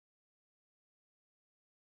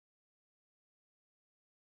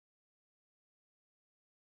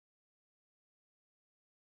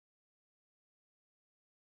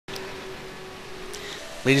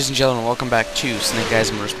Ladies and gentlemen, welcome back to Snake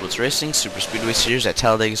Eyes Motorsports Racing Superspeedway Series at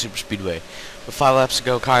Talladega Superspeedway. With 5 laps to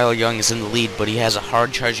go, Kyle Young is in the lead, but he has a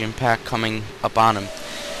hard charging pack coming up on him.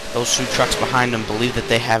 Those two trucks behind him believe that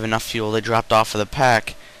they have enough fuel. They dropped off of the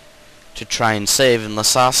pack to try and save, and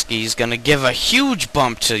Lasowski's going to give a huge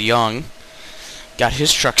bump to Young. Got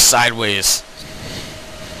his truck sideways.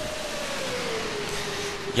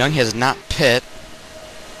 Young has not pit.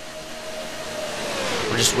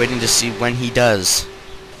 We're just waiting to see when he does.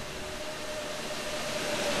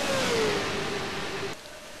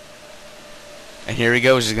 And here he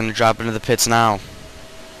goes, he's going to drop into the pits now.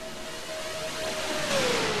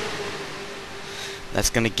 That's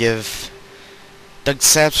going to give Doug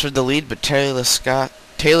Sapsford the lead, but Taylor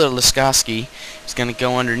Lasowski is going to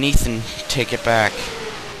go underneath and take it back.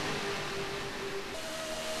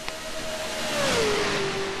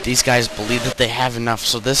 These guys believe that they have enough,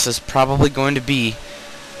 so this is probably going to be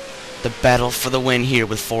the battle for the win here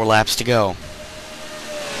with 4 laps to go.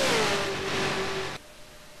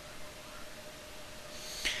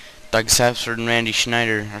 Doug Sapsford and Randy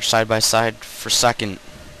Schneider are side by side for second,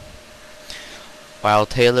 while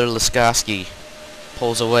Taylor Lasowski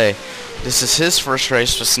pulls away. This is his first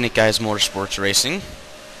race with Snake Eyes Motorsports Racing.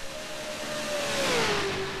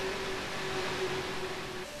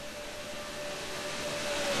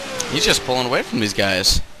 He's just pulling away from these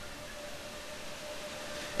guys.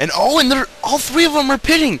 And all 3 of them are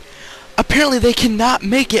pitting. Apparently they cannot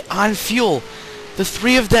make it on fuel. The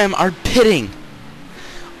 3 of them are pitting.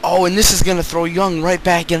 Oh, and this is going to throw Young right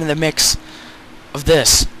back into the mix of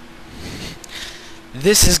this.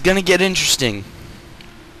 This is going to get interesting.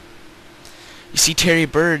 You see Terry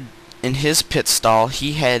Bird in his pit stall,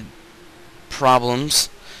 he had problems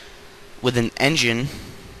with an engine.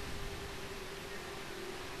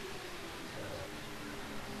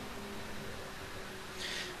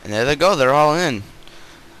 And there they go, they're all in.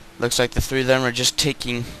 Looks like the 3 of them are just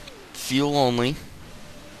taking fuel only.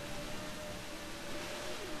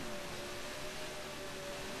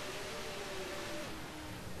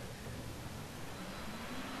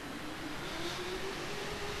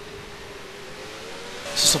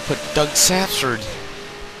 This will put Doug Sapsford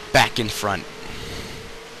back in front.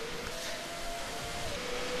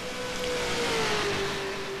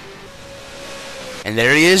 And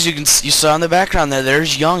there he is. You saw in the background there.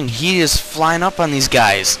 There's Young. He is flying up on these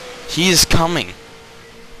guys. He is coming.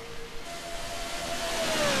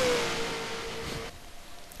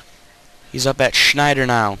 He's up at Schneider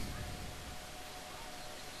now.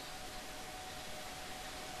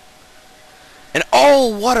 And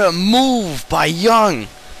oh, what a move by Young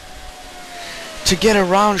to get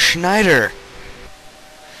around Schneider.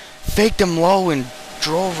 Faked him low and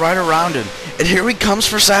drove right around him. And here he comes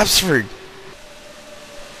for Sapsford.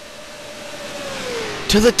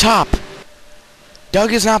 To the top.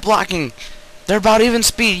 Doug is not blocking. They're about even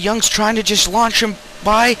speed. Young's trying to just launch him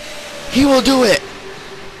by. He will do it.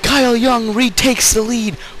 Kyle Young retakes the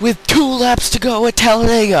lead with 2 laps to go at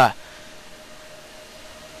Talladega.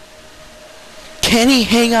 Can he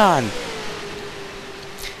hang on?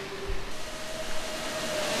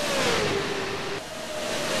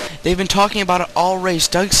 They've been talking about it all race.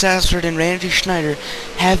 Doug Sapsford and Randy Schneider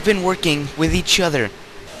have been working with each other.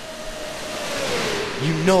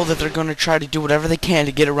 You know that they're going to try to do whatever they can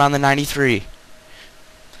to get around the 93.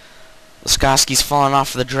 Lasowski's falling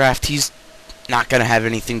off of the draft. He's not going to have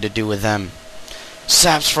anything to do with them.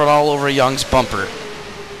 Sapsford all over Young's bumper.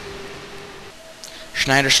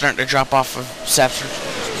 Schneider's starting to drop off of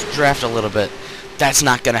Sapsford's draft a little bit. That's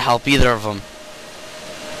not going to help either of them.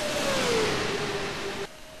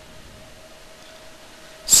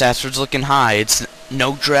 Sapsford's looking high. It's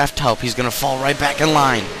no draft help. He's going to fall right back in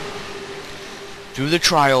line. Through the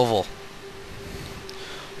tri-oval.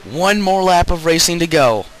 1 more lap of racing to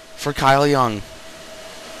go for Kyle Young.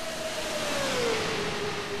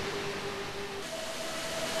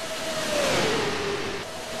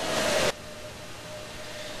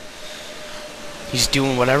 He's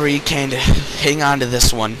doing whatever he can to hang on to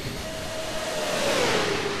this one.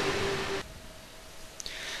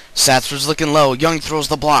 Sapsford's looking low. Young throws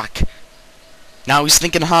the block. Now he's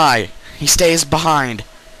thinking high. He stays behind.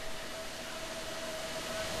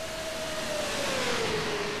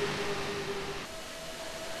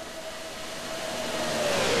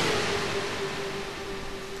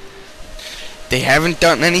 They haven't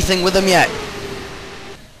done anything with him yet.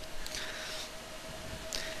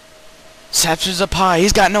 Sapsford's up high.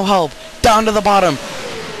 He's got no help. Down to the bottom.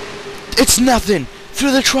 It's nothing.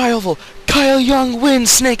 Through the tri-oval. Kyle Young wins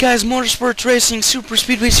Snake Eyes Motorsports Racing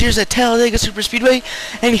Superspeedway Series at Talladega Superspeedway,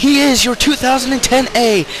 and he is your 2010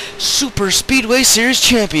 Superspeedway Series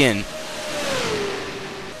champion.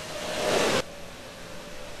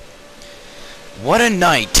 What a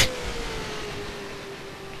night!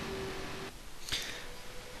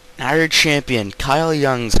 Now your champion, Kyle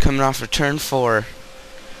Young's coming off of turn 4.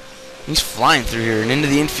 He's flying through here and into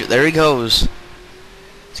the infield. There he goes.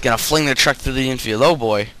 He's gonna fling the truck through the infield. Oh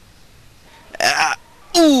boy.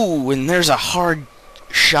 Ooh, and there's a hard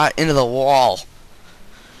shot into the wall.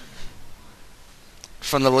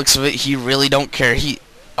 From the looks of it, he really don't care. He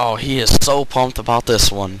is so pumped about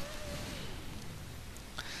this one.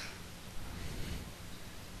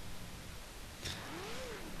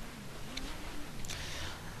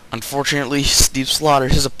 Unfortunately, Steve Slaughter,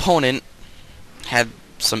 his opponent, had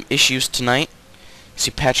some issues tonight. You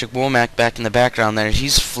see Patrick Womack back in the background there.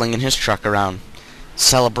 He's flinging his truck around,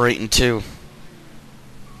 celebrating too.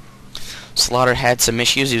 Slaughter had some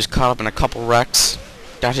issues. He was caught up in a couple wrecks.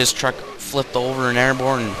 Got his truck flipped over and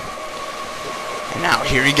airborne. And now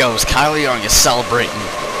here he goes. Kyle Young is celebrating.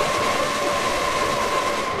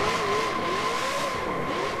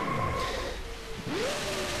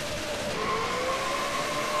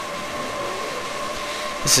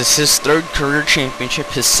 This is his 3rd career championship,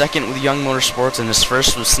 his 2nd with Young Motorsports, and his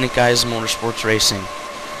 1st with Snake Eyes Motorsports Racing.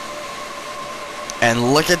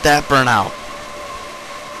 And look at that burnout.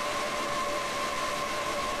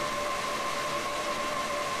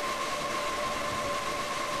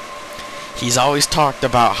 He's always talked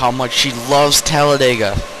about how much he loves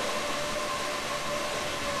Talladega.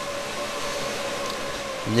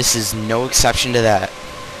 And this is no exception to that.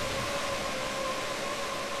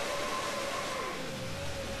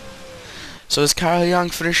 So as Kyle Young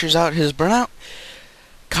finishes out his burnout,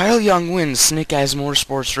 Kyle Young wins Snake Eyes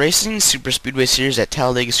Motorsports Racing Superspeedway Series at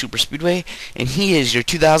Talladega Superspeedway, and he is your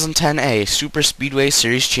 2010A Superspeedway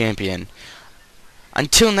Series champion.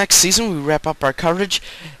 Until next season, we wrap up our coverage.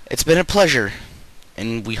 It's been a pleasure,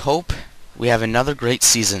 and we hope we have another great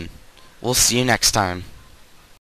season. We'll see you next time.